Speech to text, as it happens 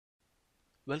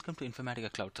Welcome to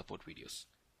Informatica Cloud support videos.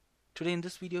 Today in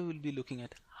this video we'll be looking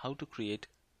at how to create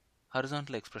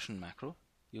horizontal expression macro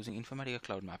using Informatica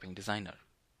Cloud Mapping Designer.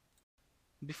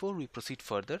 Before we proceed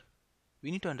further,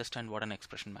 we need to understand what an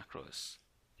expression macro is.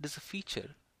 It is a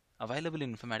feature available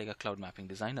in Informatica Cloud Mapping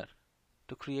Designer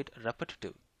to create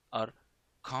repetitive or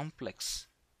complex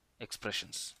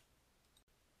expressions.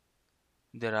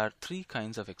 There are three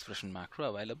kinds of expression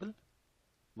macro available: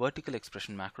 vertical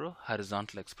expression macro,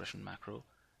 horizontal expression macro,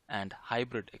 and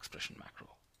hybrid expression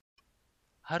macro.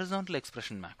 Horizontal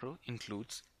expression macro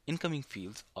includes incoming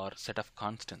fields or set of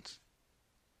constants,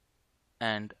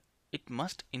 and it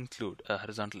must include a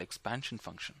horizontal expansion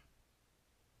function.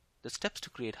 The steps to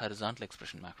create horizontal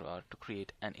expression macro are to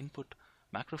create an input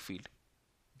macro field,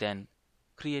 then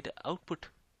create an output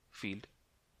field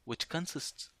which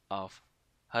consists of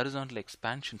horizontal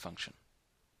expansion function,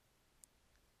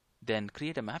 then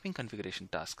create a mapping configuration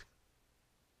task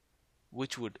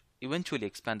which would eventually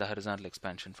expand the horizontal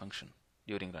expansion function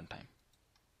during runtime.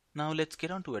 Now let's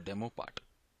get on to a demo part.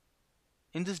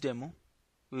 In this demo,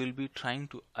 we will be trying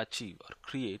to achieve or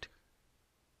create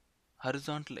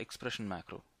horizontal expression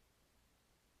macro.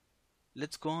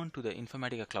 Let's go on to the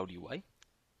Informatica Cloud UI.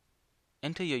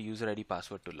 Enter your user ID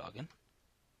password to login.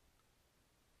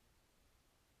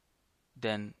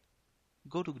 Then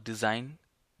go to Design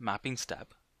Mappings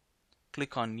tab.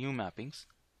 Click on New Mappings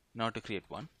in order to create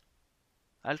one.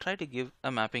 I'll try to give a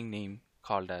mapping name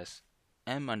called as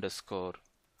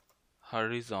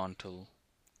m_horizontal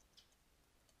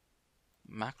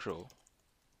macro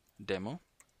demo.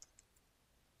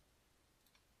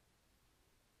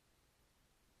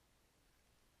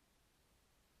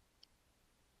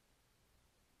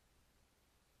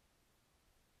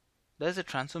 There's a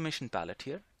transformation palette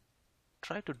here.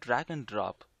 Try to drag and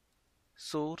drop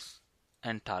source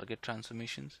and target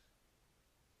transformations,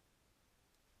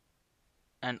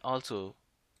 and also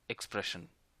expression.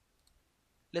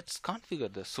 Let's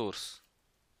configure the source.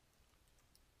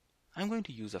 I'm going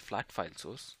to use a flat file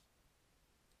source,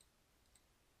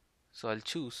 so I'll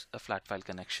choose a flat file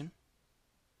connection.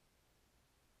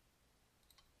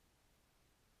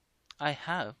 I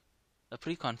have a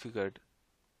pre-configured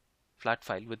flat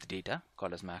file with data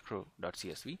called as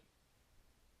macro.csv.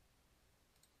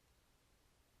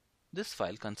 This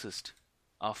file consists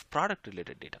of product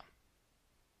related data.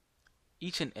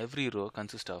 Each and every row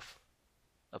consists of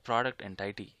a product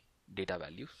entity data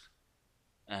values,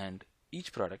 and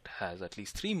each product has at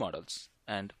least 3 models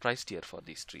and price tier for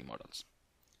these 3 models.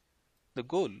 The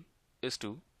goal is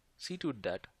to see to it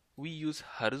that we use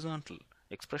horizontal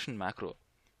expression macro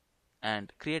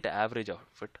and create an average of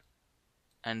it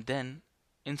and then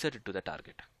insert it to the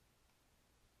target.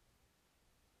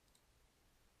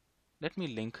 Let me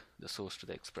link the source to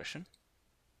the expression.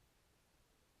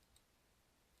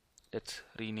 Let's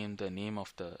rename the name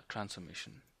of the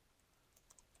transformation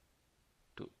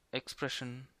to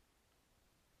expression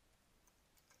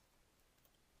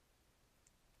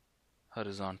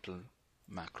horizontal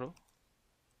macro.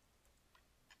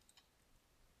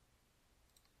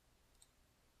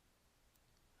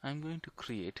 I'm going to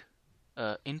create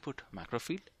an input macro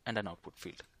field and an output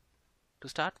field. To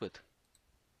start with,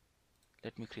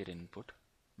 let me create an input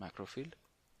macro field,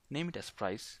 name it as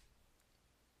price.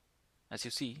 As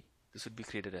you see, this would be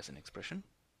created as an expression.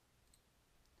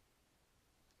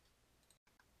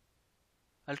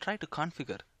 I'll try to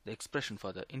configure the expression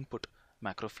for the input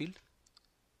macro field,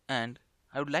 and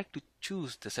I would like to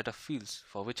choose the set of fields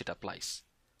for which it applies.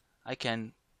 I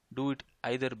can do it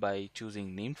either by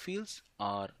choosing named fields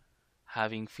or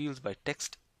having fields by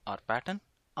text or pattern,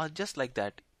 or just like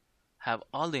that have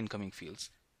all the incoming fields,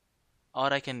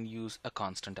 or I can use a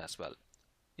constant as well.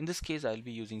 In this case, I'll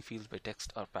be using fields by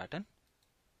text or pattern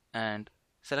and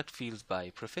select fields by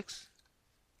prefix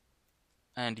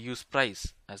and use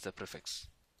price as the prefix.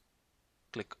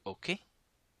 Click OK.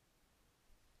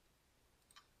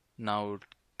 Now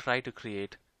try to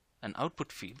create an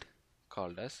output field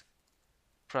called as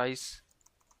price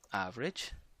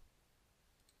average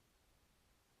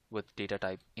with data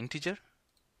type integer.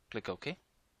 Click OK.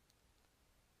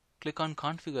 Click on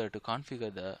configure to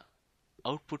configure the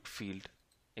output field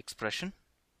expression.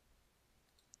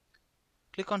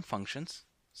 Click on functions,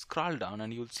 scroll down,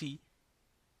 and you'll see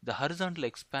the horizontal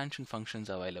expansion functions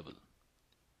available.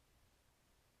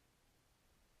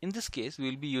 In this case,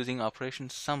 we'll be using operation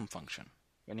sum function.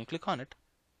 When you click on it,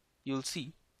 you'll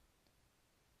see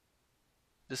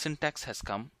the syntax has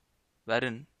come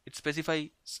wherein it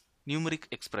specifies numeric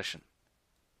expression.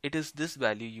 It is this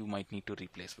value you might need to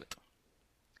replace with.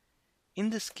 In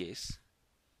this case,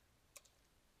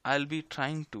 I'll be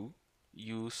trying to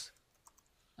use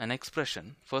an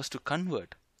expression first to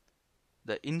convert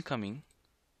the incoming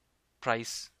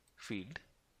price field,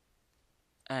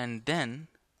 and then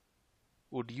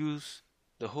would use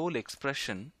the whole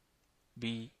expression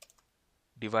be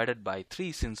divided by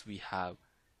 3, since we have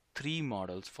 3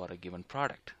 models for a given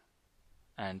product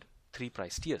and 3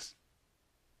 price tiers.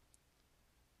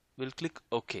 We'll click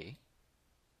OK.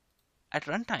 At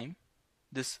runtime,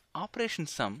 this operation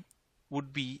sum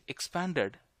would be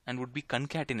expanded and would be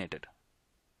concatenated.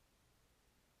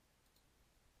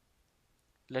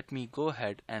 Let me go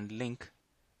ahead and link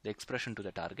the expression to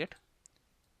the target.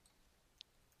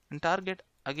 In target,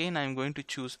 again I am going to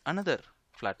choose another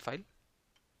flat file.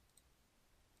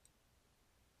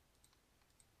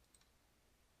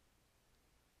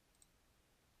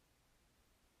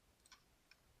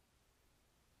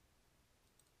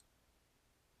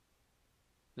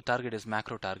 The target is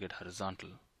macro target horizontal.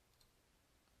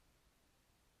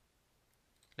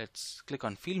 Let's click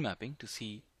on field mapping to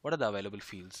see what are the available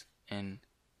fields in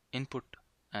input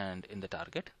and in the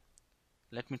target.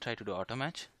 Let me try to do auto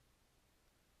match.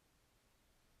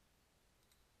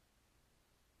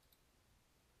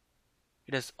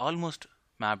 It has almost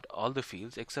mapped all the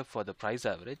fields except for the price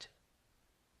average.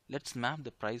 Let's map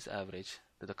the price average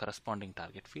to the corresponding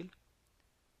target field.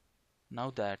 Now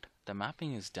that the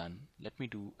mapping is done, let me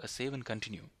do a save and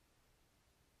continue.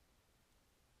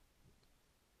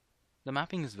 The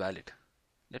mapping is valid.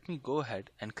 Let me go ahead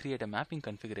and create a mapping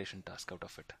configuration task out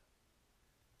of it.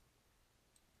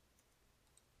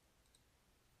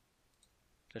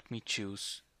 Let me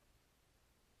choose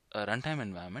a runtime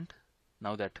environment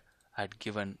now that I had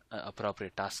given an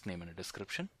appropriate task name and a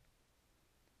description.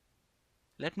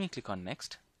 Let me click on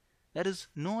next. There is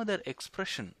no other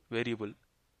expression variable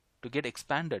to get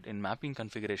expanded in mapping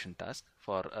configuration task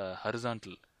for a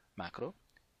horizontal macro.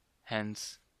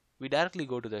 Hence, we directly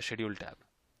go to the schedule tab.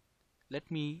 Let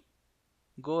me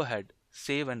go ahead,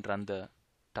 save and run the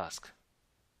task.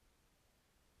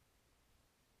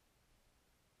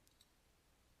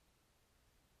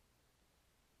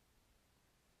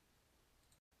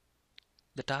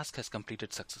 The task has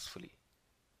completed successfully.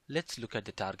 Let's look at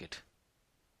the target.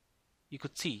 You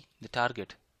could see the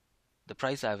target, the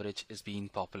price average is being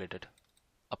populated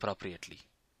appropriately.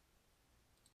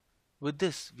 With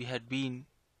this, we had been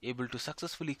able to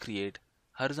successfully create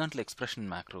horizontal expression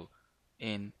macro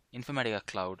in Informatica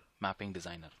Cloud Mapping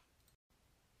Designer.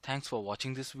 Thanks for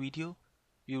watching this video.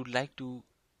 We would like to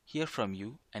hear from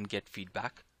you and get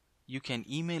feedback. You can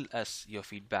email us your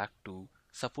feedback to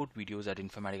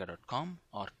supportvideos@informatica.com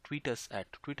or tweet us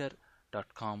at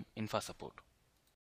twitter.com/infasupport.